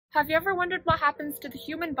Have you ever wondered what happens to the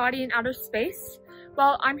human body in outer space?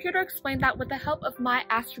 Well, I'm here to explain that with the help of my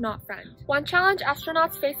astronaut friend. One challenge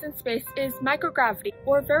astronauts face in space is microgravity,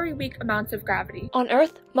 or very weak amounts of gravity. On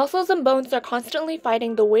Earth, muscles and bones are constantly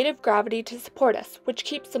fighting the weight of gravity to support us, which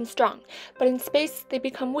keeps them strong. But in space, they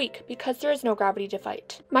become weak because there is no gravity to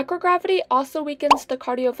fight. Microgravity also weakens the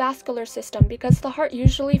cardiovascular system because the heart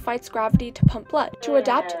usually fights gravity to pump blood. To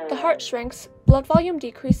adapt, the heart shrinks, blood volume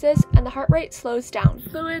decreases, and the heart rate slows down.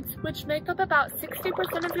 Fluids, which make up about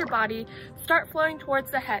 60% of your body, start flowing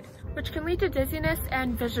towards the head, which can lead to dizziness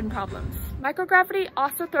and vision problems. Microgravity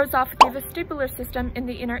also throws off the vestibular system in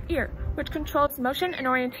the inner ear, which controls motion and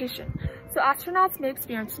orientation, so astronauts may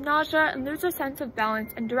experience nausea and lose their sense of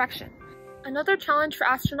balance and direction. Another challenge for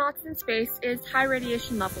astronauts in space is high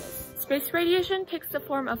radiation levels. Space radiation takes the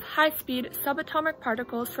form of high-speed subatomic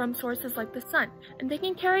particles from sources like the sun, and they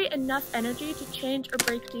can carry enough energy to change or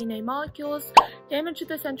break DNA molecules, damage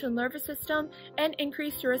the central nervous system, and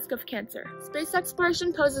increase your risk of cancer. Space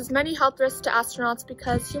exploration poses many health risks to astronauts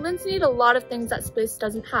because humans need a lot of things that space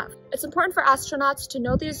doesn't have. It's important for astronauts to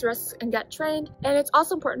know these risks and get trained, and it's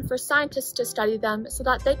also important for scientists to study them so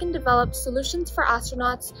that they can develop solutions for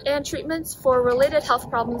astronauts and treatments for related health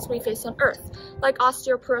problems we face on Earth, like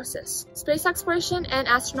osteoporosis. Space exploration and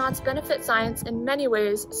astronauts benefit science in many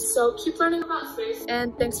ways, so keep learning about space,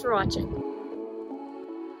 and thanks for watching.